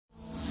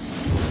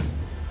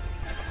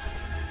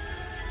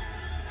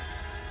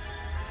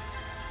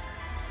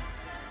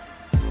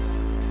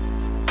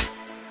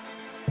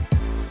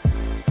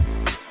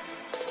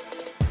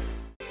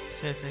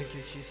say thank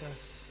you,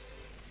 Jesus,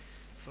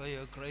 for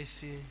your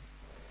grace,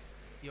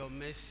 your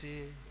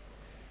mercy,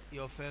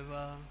 your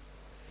favor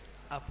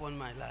upon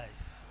my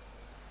life.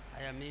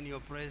 I am in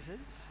your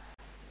presence.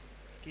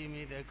 Give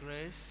me the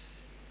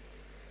grace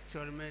to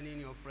remain in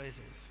your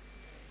presence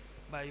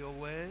by your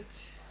word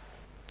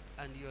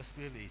and your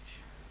spirit.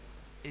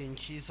 In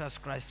Jesus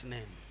Christ's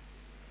name,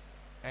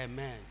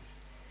 amen.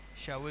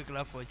 Shall we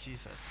clap for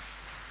Jesus?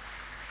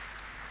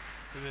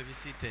 You may be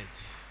seated.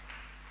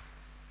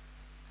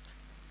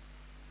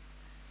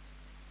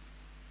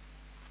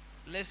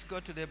 Let's go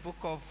to the book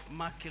of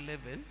Mark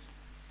 11.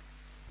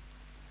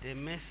 The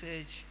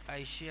message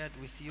I shared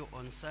with you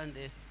on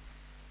Sunday.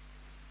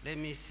 Let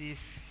me see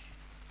if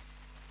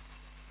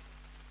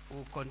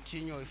we'll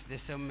continue with the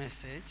same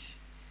message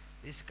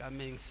this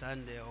coming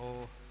Sunday,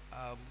 or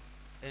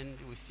end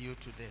with you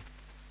today.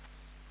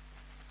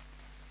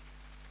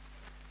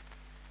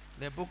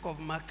 The book of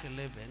Mark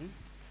 11,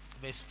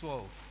 verse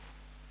 12.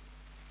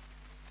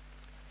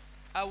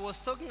 I was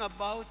talking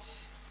about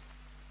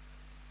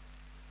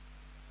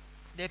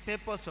the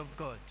purpose of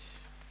God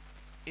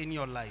in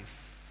your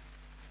life.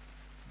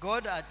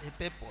 God had a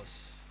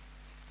purpose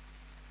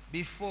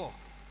before.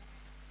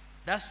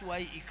 That's why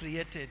he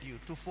created you,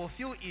 to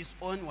fulfill his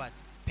own what?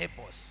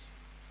 Purpose.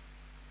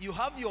 You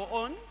have your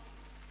own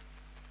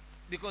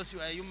because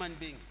you are a human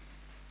being.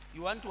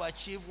 You want to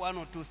achieve one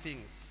or two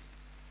things.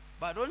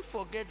 But don't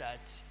forget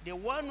that the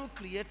one who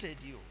created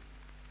you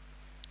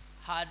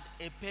had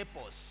a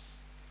purpose.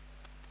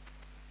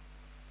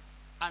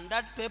 And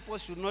that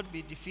purpose should not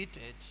be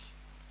defeated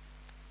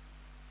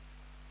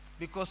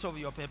because of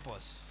your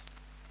purpose.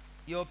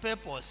 Your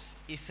purpose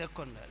is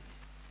secondary.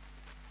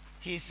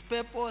 His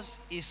purpose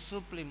is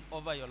supreme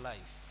over your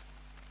life.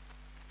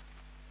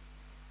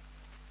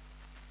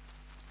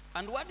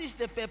 And what is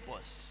the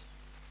purpose?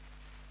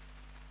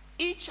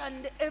 Each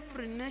and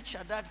every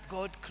nature that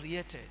God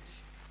created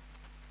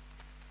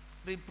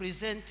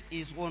represent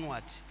his own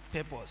what?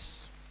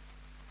 Purpose.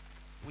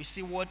 We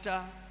see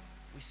water,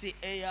 we see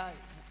air.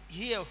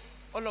 Here,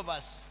 all of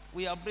us,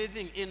 we are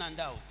breathing in and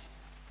out.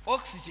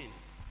 Oxygen,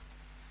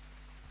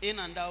 in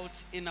and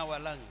out in our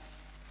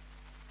lungs,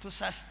 to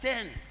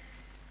sustain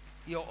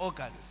your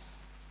organs.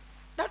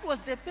 That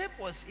was the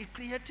purpose he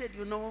created,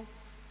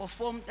 or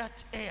formed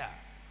that air.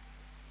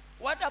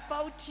 What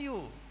about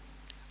you?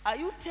 Are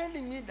you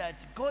telling me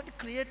that God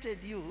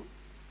created you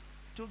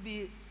to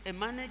be a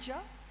manager,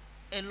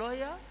 a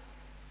lawyer,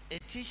 a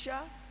teacher,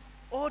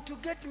 or to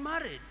get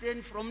married?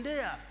 Then from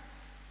there,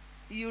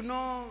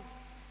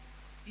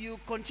 you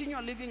continue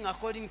living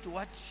according to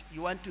what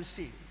you want to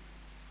see.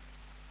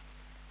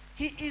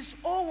 He is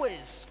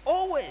always,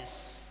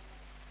 always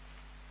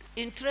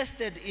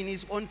interested in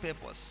his own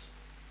purpose.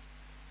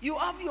 You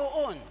have your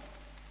own,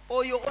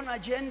 or your own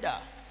agenda.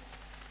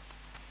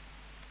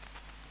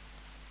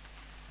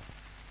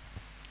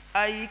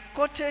 I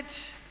quoted,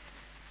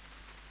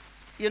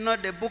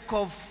 the book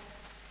of,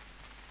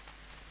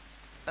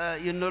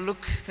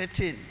 Luke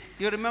 13.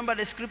 You remember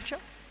the scripture?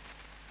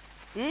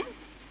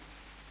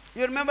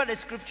 You remember the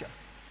scripture?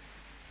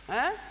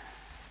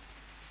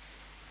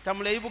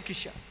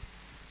 Tamleibukisha.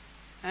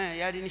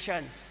 Yadi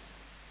nishani.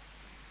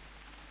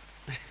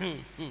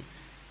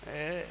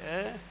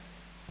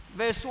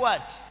 Verse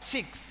what?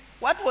 6.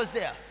 What was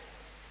there?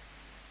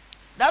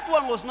 That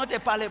one was not a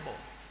parable.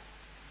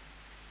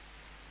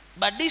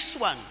 But this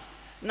one,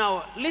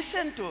 now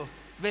listen to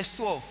verse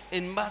 12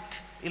 in Mark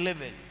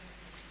 11.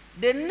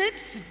 The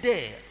next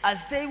day,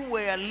 as they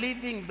were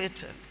leaving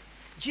Bethany,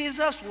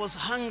 Jesus was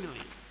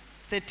hungry.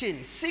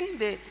 13. Seeing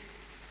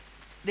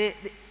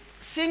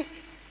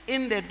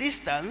in the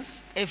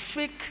distance a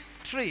fig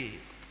tree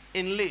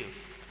in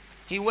leaf,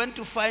 he went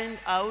to find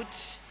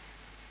out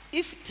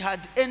if it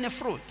had any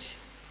fruit.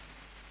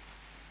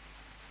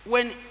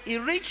 When he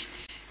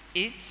reached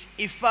it,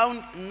 he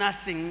found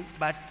nothing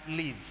but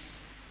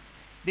leaves,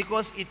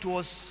 because it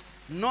was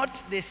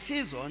not the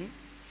season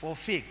for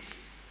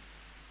figs.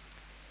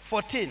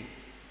 14.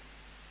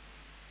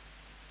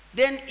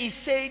 Then he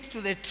said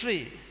to the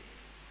tree,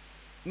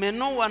 "May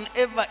no one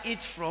ever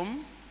eat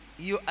from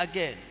you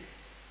again."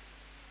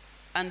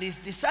 And his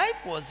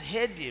disciples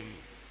heard him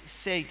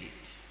say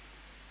it.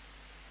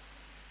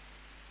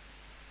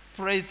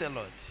 Praise the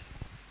Lord.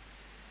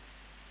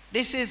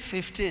 This is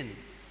 15.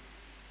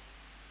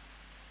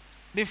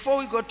 Before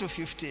we go to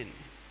 15,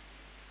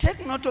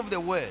 take note of the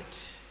word.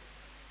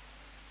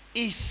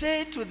 He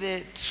said to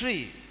the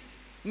tree,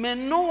 "May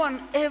no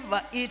one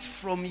ever eat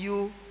from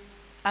you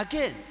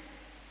again."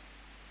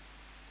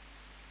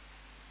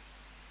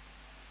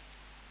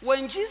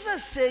 When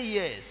Jesus says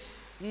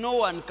yes, no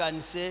one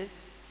can say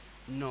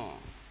no.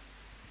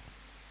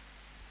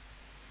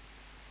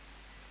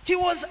 He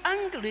was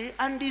angry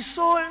and he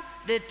saw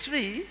the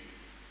tree,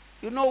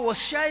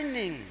 was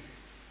shining,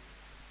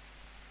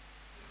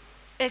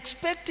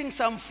 expecting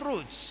some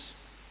fruits.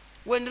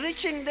 When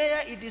reaching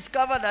there, he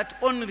discovered that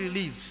only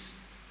leaves.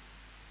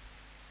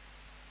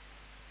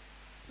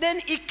 Then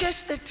he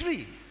cursed the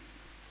tree,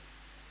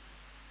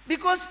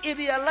 because he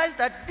realized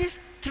that this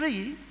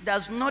tree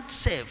does not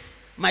serve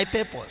My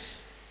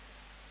purpose.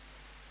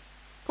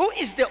 Who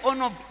is the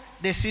owner of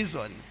the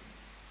season?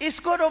 It's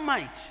God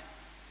Almighty.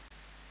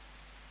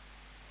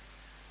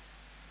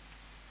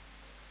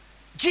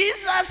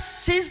 Jesus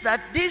sees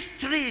that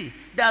this tree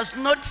does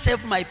not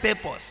serve my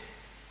purpose.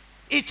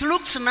 It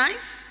looks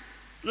nice,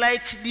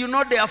 like,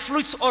 there are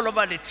fruits all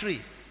over the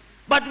tree.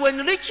 But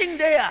when reaching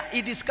there,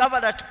 he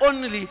discovered that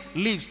only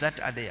leaves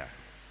that are there.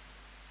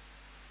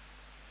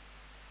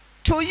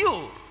 To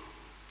you,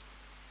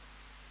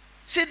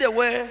 see the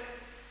way,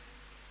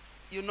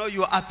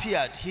 you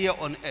appeared here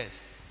on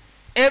earth.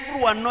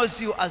 Everyone knows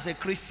you as a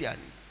Christian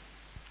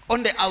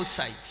on the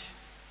outside.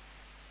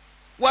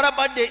 What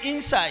about the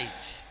inside?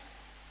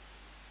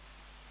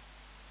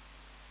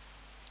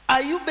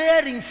 Are you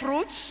bearing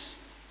fruits?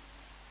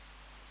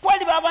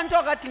 Kwali babantu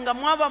akatinga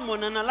mwaba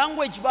mona na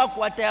language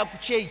bakwata ya ku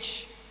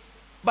church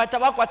but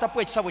abakwata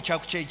po ekisabo kya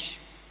ku church.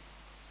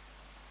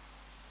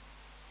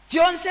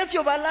 Fyonse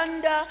fyo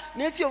balanda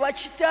nefyo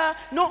bakita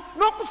no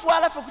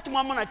kufuala fe kuti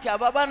mwamona ti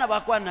ababana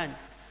bakwanani.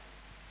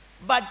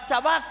 But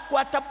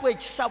tabakwata po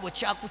ekisabo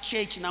kya ku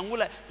church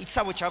nangula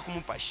ekisabo kya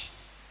kumupashi.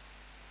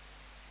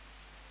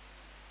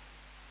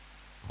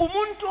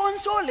 Umuntu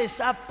onsole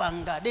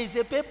sapanga, there is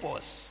a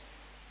purpose.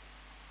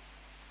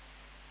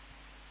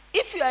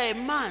 If you are a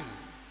man,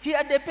 he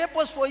had a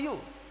purpose for you.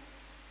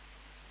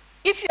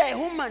 If you are a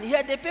woman, he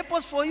had a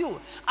purpose for you.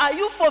 Are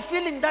you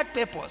fulfilling that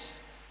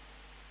purpose?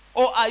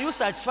 Or are you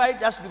satisfied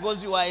just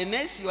because you are a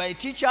nurse, you are a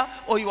teacher,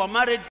 or you are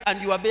married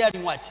and you are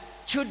bearing what?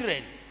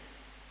 Children.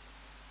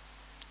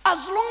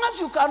 As long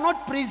as you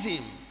cannot please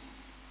him,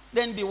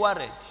 then be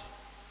worried.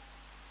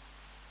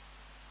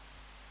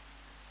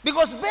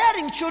 Because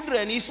bearing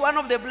children is one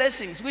of the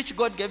blessings which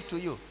God gave to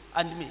you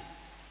and me.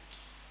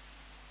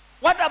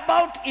 What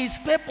about his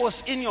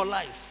purpose in your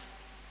life?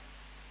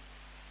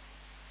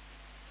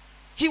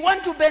 He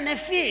wants to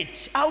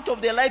benefit out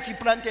of the life he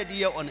planted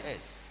here on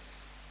earth.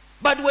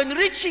 But when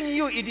reaching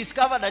you, he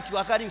discovered that you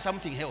are carrying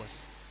something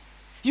else.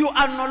 You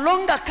are no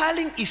longer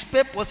carrying his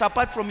purpose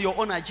apart from your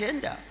own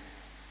agenda.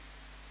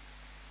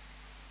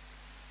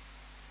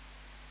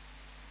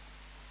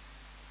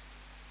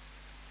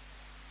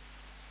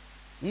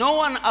 No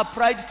one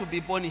applied to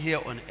be born here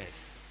on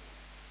earth.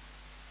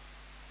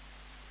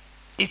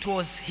 It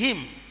was him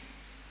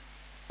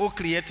who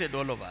created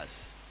all of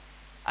us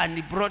and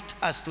he brought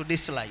us to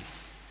this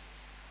life.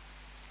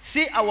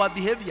 See our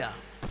behavior.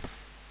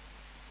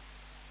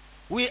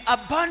 We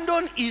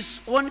abandon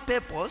his own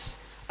purpose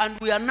and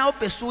we are now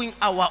pursuing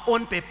our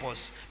own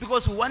purpose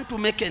because we want to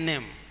make a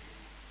name.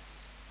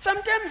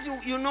 Sometimes,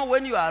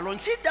 when you are alone,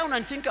 sit down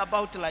and think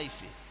about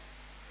life.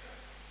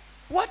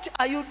 What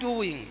are you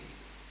doing?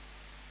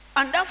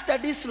 And after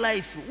this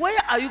life, where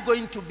are you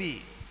going to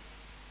be?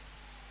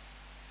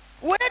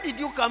 Where did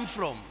you come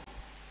from?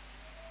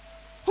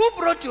 Who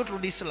brought you to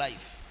this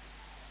life?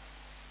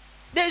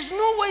 There is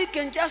no way you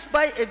can just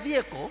buy a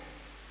vehicle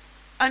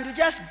and you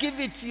just give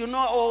it,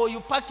 or you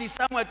park it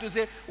somewhere to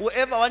say,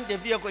 whoever wants the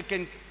vehicle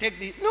can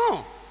take it.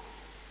 No.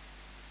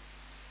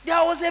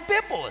 There was a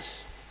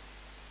purpose.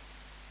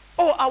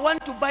 Oh, I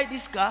want to buy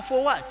this car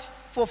for what?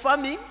 For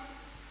farming?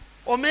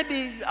 Or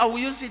maybe I will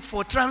use it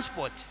for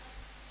transport.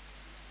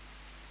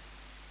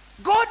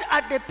 God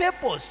had the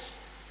purpose.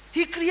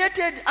 He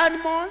created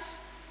animals.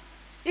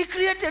 He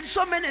created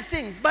so many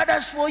things. But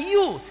as for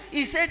you,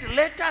 he said,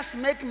 let us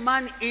make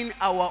man in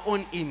our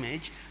own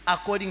image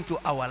according to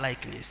our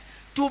likeness,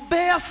 to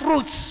bear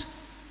fruits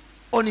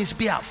on his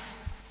behalf.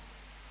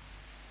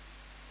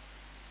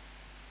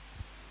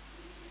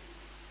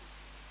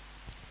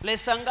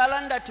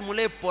 Lesangalanda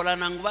timule pola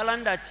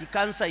nangubalanda ti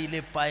kansa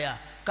ile paya,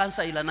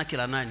 kansa ilana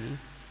kila nani.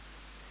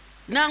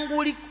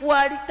 Nanguli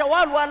kwali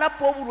tawalwala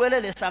po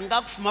ubulwele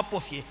lesanga kufuma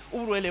pofye,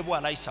 ubulwele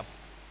bwala isapo.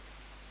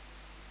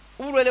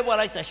 Ubulwele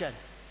bwala itashani.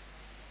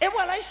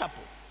 Ebwala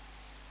isapo.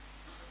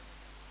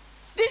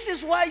 This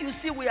is why you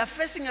see we are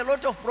facing a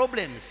lot of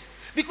problems.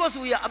 Because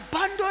we are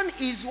abandoned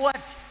his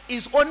what?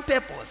 His own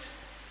purpose.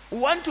 We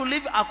want to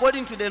live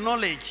according to the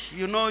knowledge,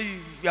 you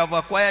have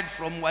acquired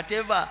from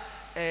whatever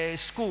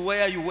school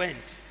where you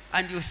went.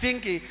 And you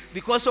think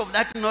because of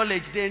that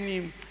knowledge,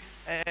 then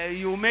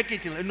you make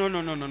it.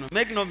 No.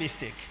 Make no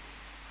mistake.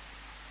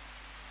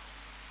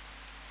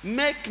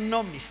 Make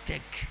no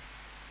mistake.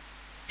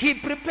 He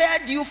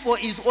prepared you for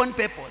his own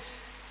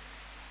purpose.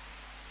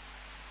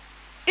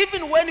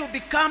 Even when you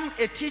become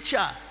a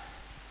teacher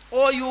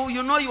or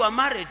you are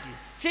married,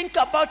 think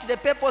about the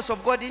purpose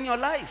of God in your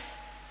life.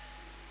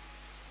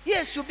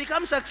 Yes, you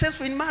become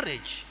successful in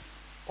marriage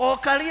or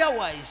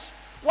career-wise.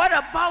 What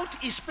about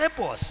his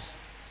purpose?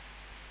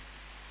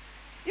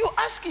 You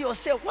ask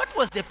yourself, what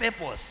was the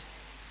purpose?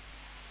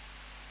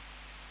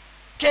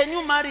 Can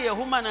you marry a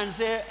woman and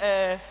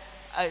say,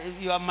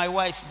 you are my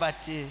wife,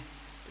 but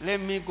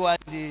let me go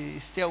and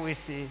stay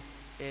with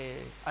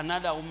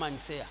another woman?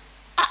 Say,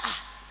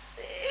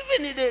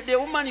 even the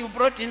woman you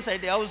brought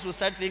inside the house will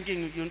start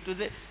thinking,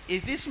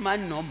 is this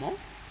man normal?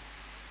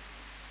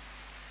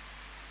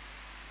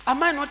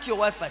 Am I not your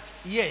wife?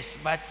 Yes,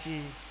 but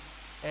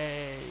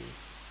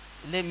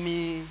let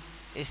me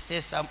stay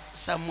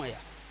somewhere.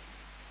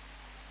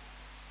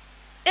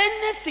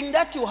 anything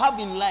that you have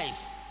in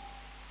life,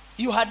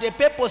 you had a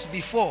purpose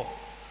before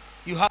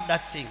you have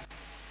that thing.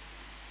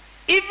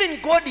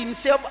 Even God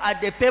himself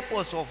had the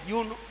purpose of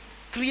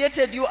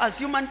created you as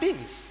human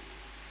beings.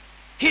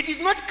 He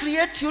did not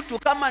create you to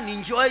come and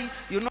enjoy,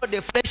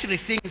 the fleshly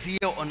things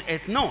here on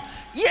earth. No.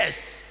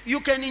 Yes, you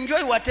can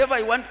enjoy whatever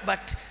you want,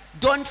 but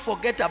don't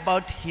forget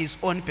about his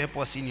own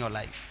purpose in your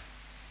life.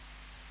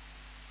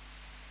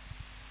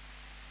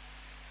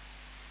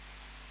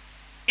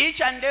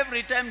 Each and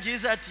every time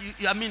Jesus,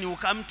 will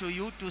come to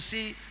you to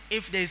see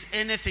if there is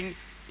anything,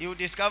 you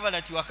discover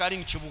that you are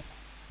carrying chibuku.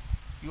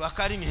 You are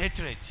carrying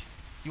hatred.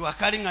 You are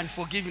carrying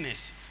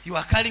unforgiveness. You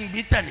are carrying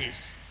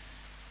bitterness.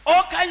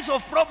 All kinds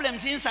of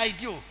problems inside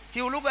you.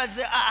 He will look and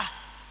say,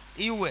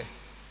 you were.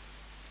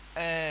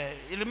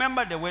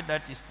 Remember the word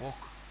that he spoke.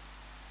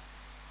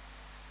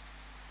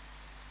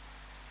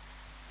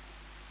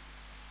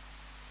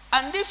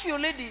 And if you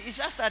read it, it's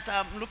just that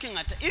I'm looking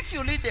at it. If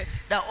you read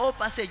the whole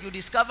passage, you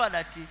discover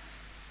that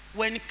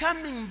when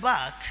coming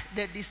back,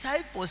 the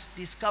disciples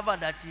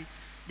discovered that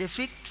the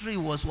fig tree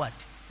was what?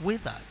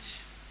 Withered.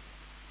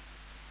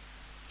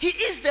 He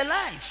is the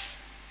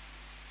life.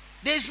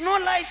 There is no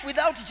life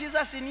without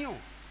Jesus in you.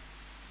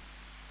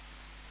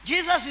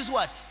 Jesus is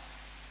what?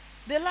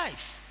 The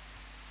life.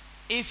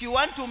 If you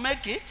want to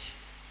make it,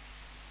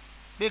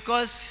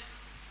 because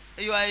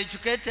you are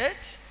educated,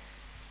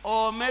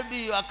 or maybe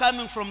you are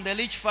coming from the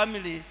rich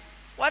family,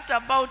 what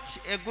about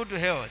a good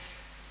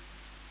health?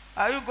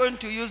 Are you going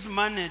to use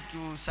money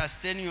to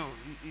sustain you?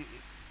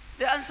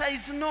 The answer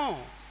is no.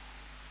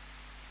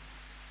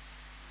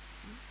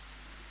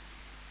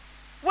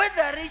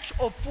 Whether rich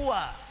or poor,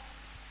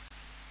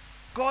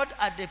 God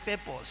had a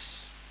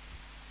purpose.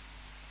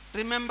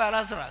 Remember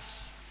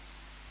Lazarus.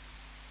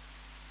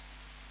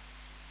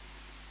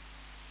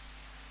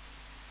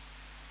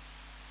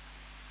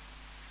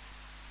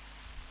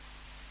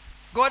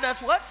 God has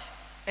what?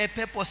 A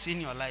purpose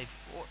in your life.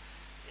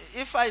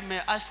 If I may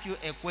ask you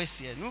a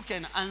question, who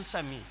can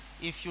answer me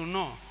if you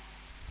know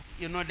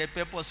the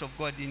purpose of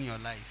God in your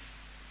life?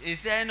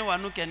 Is there anyone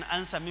who can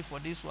answer me for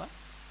this one?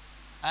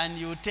 And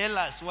you tell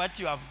us what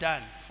you have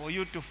done for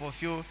you to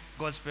fulfill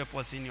God's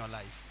purpose in your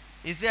life.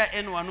 Is there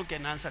anyone who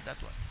can answer that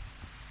one?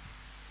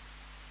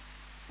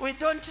 We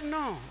don't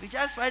know. You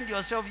just find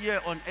yourself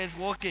here on earth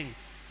walking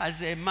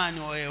as a man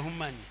or a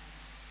woman.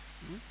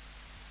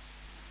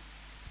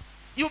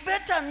 You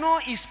better know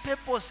his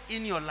purpose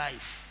in your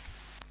life.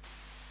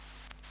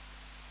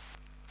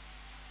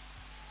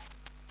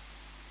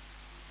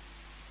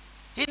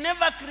 He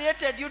never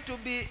created you to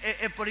be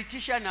a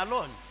politician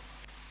alone.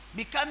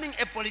 Becoming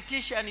a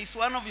politician is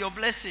one of your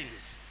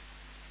blessings.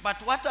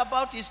 But what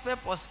about his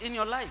purpose in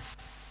your life?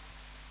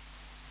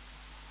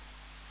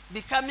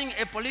 Becoming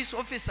a police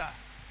officer,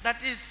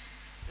 that is,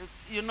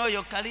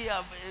 your career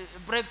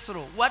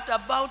breakthrough. What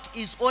about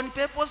his own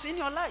purpose in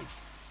your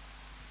life?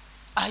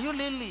 Are you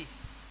really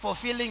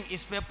fulfilling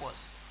his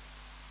purpose?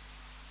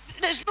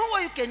 There's no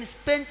way you can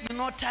spend,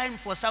 time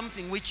for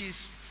something which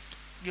is,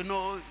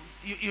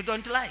 you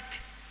don't like.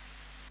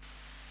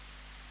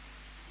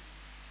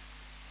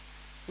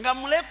 Nga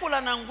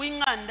mulekula na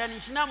ngwinganda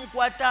nishina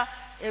mkwata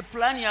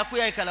plan yaku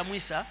ya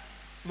ikalamwisa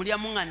mulia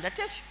munganda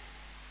tefyo.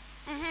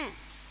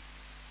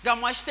 Nga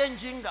mwashite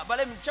njinga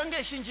bale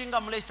mchange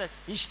shinjinga mulesta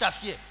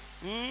nshitafye.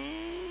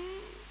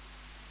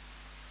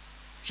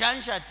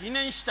 Shanshati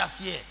ine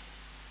nshitafye.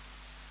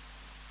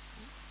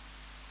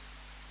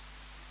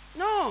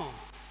 No.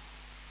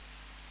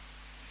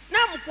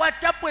 Na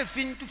mkwata po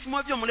efintu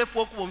fimovyo mulefu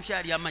okubo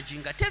mshari ya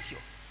majinga tefyo.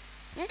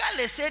 Nga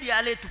leseri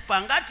ale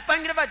tupanga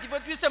tupangire batifo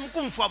twise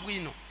mkumfwa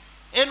bwino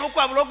eno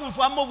kwa bloku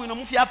mfwa mo bwino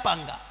mufya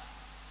panga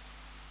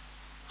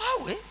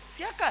awe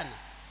fyakana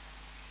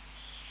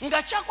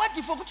nga chakwa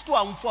tifo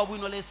kutitwa mfwa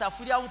bwino lesa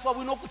fulia mfwa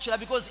bwino kuchira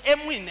because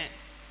emwine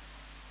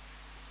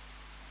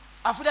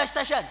afulia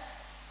station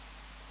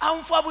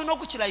amfwa bwino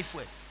kuchira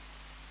ifwe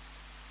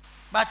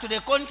but to the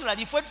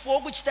contrary ifwe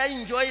for kuchita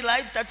enjoy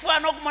life tatwa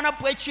no kumona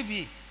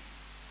pwechibi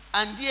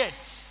and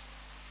yet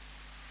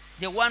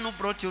the one who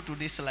brought you to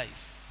this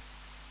life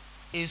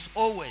is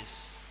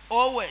always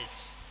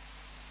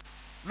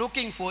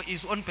looking for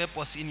his own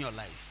purpose in your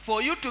life.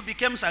 For you to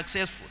become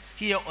successful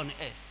here on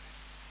earth.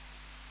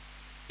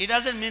 It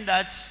doesn't mean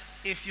that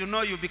if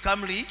you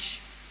become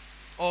rich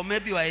or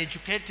maybe you are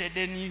educated,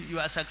 then you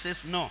are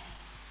successful. No.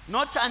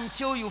 Not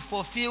until you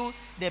fulfill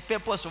the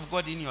purpose of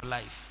God in your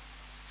life.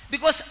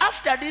 Because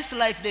after this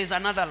life, there is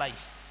another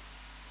life.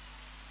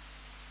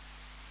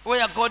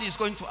 Where God is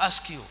going to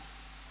ask you.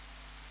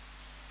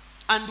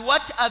 And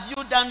what have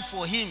you done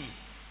for him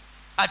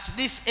at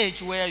this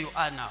age where you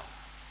are now?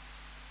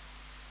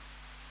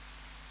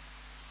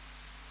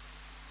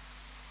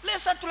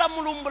 Lesa tula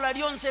mulumbula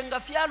lyonse nga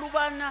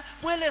fyalubana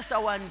mwelesa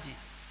wandi.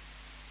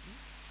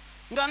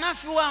 Nga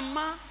nafi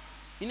wama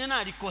inena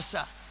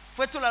alikosa.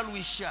 Fwe tula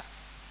luisha.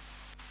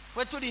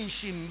 Fwe tuli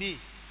nshimbi.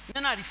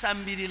 Inena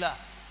alisambirila.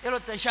 Elo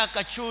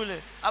teshaka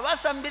chule.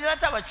 Abasambirila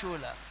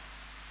tabachula.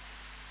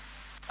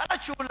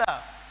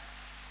 Alachula.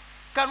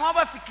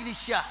 Kanwaba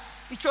fikirisha.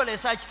 Icho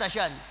lesa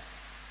chitashani.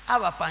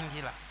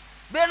 Abapangila.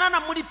 benana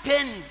muri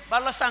peni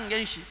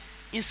balasangenshi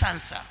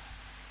insansa.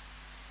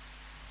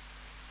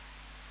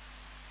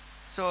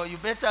 So you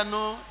better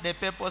know the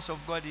purpose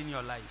of God in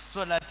your life,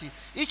 so that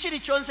ichiri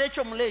chonse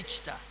echo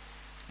mulechita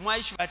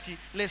mwaishi bati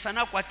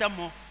lesana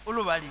kwatamo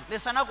ulubali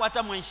lesana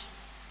kwatamo enshi.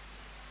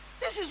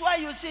 This is why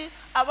you see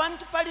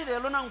abantu pali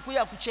lelo na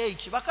nkuya ku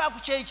church baka ku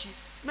church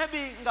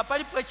maybe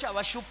ngapali pwecha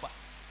abashupa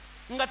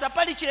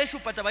ngatapali chile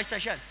shupa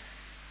tabashitashana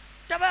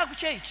taba ku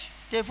church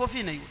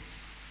tefofina iwe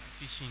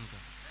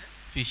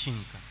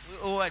fishing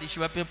o ali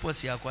shiba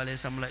purpose ya kwa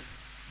lesa mulai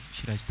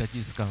shira chita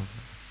discover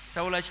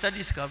taula chita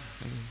discover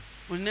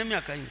unemi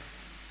akainga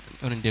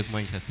onende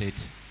kumaisha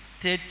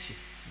 30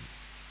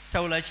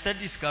 taula chita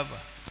discover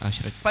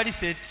ashira pali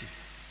 30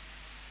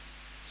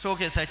 so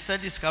ke sa chita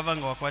discover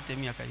nga wakwate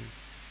miaka inga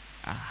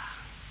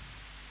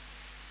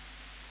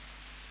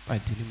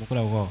Atini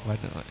mukula kwa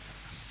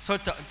so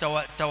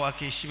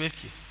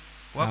tawakeshibefi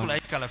wakula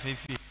ikala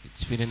fefi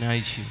it's feeling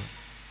naishiba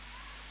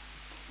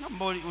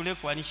namba ule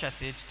kwanisha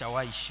 30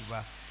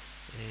 tawaishiba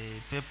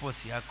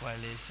purpose yako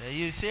alesa.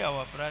 You say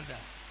our brother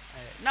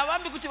na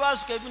bambi kuti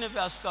basuka ibine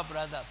bya asuka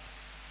brother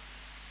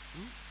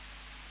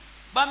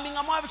bambi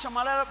ngamwabisha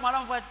mara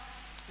mfa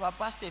wa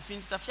pastor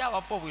finti tafya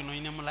wapo bwino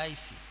ine mu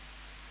life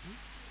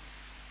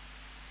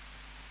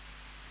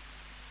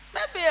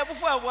maybe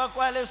before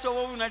wako aleso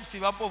wo unati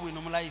wapo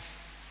bwino mu life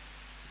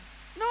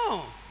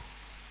no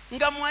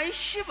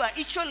ngamwaishiba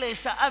icho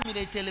lesa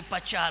amiletele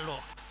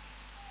pachalo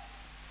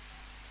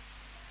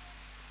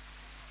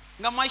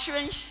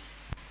ngamwaishibenshi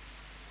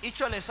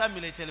icho lesa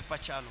amiletele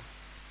pachalo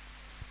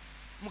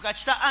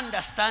mukachita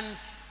understand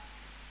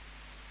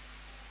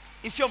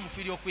ifyo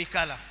mufiri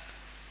okwikala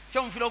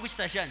fyo mufiri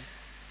okuchitashani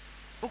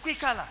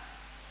okwikala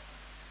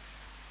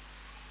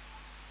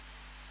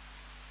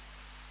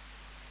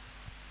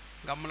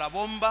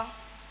ngamulabomba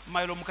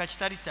mailo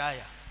mukachitari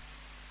taya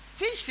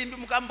fish fimbi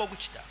mukamba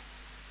okuchita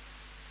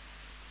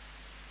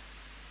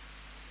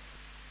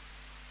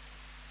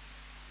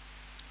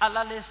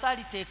ala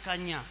lesali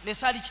tekanya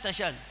lesali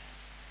chitashani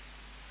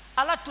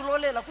ala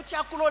tulolela kuti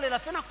akulolela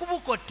fena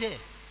kubukote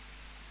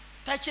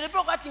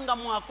tachilepe kwati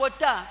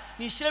ngamwakota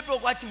nishilepe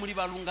kwati muri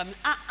balungami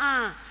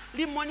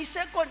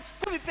limoniseko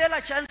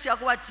kubipela chance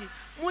yako wati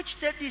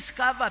muchite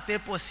discover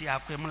purpose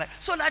yako emula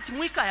so that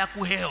mwika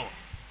yakuheo.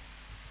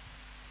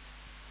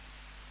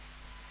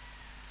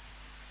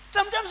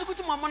 Sometimes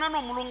kuti mwamona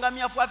no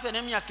mulungami afu afe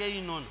nemi yake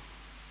inono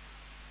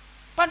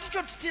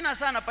pandicho titina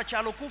sana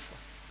pachalo kufa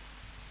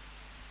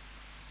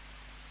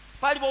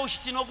pali bo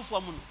ushitino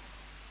kufa muno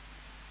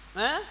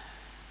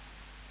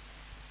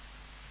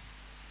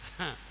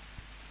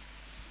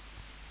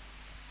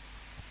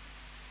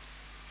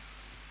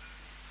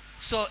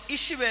so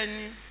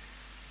ishibeni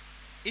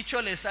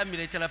icho lesa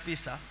miletela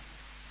pisa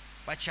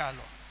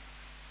pachalo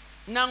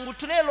nangu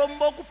tulelo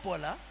mboku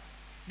pola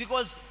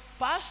because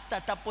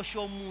pastor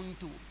taposho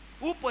muntu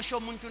uposho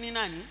muntu ni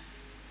nani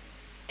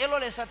elo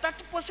lesa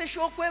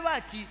tatuposesho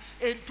kwebati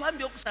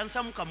twambye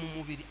okusansa muka mu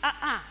mubiri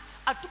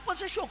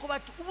atuposesho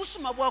kwebati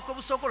ubusuma bwako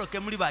busokoloke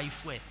muri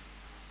bayifwe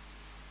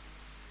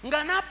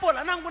ngana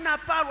pola nangu na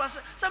palwa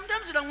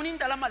sometimes nangu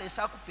nindala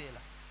malesa akupela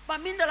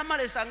bamindala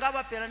malesa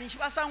ngaba pela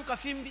nishibasa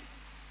nkafimbi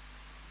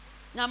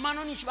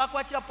nyamano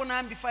nishibakwatira pona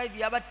ambi 5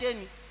 yaba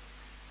 10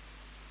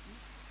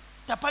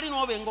 tapali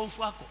nobe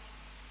ngomfu wako.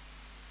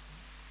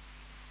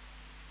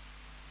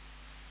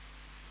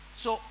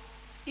 So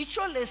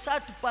icho lesa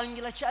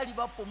tupangila chali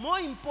bapo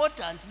more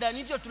important than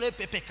if you tule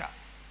pepeka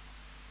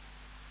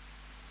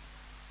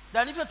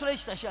than if you tule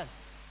chitashani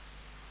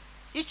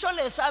icho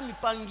lesa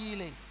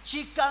mipangile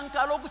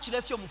chikankalo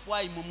kuchilefyo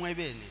mfuai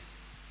mumwebene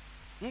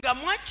nga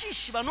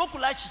mwachishi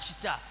banokula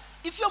chichita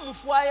ifyo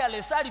mfuai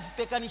lesa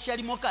alifipeka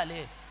nishali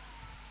mokale.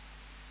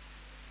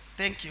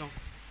 Thank you.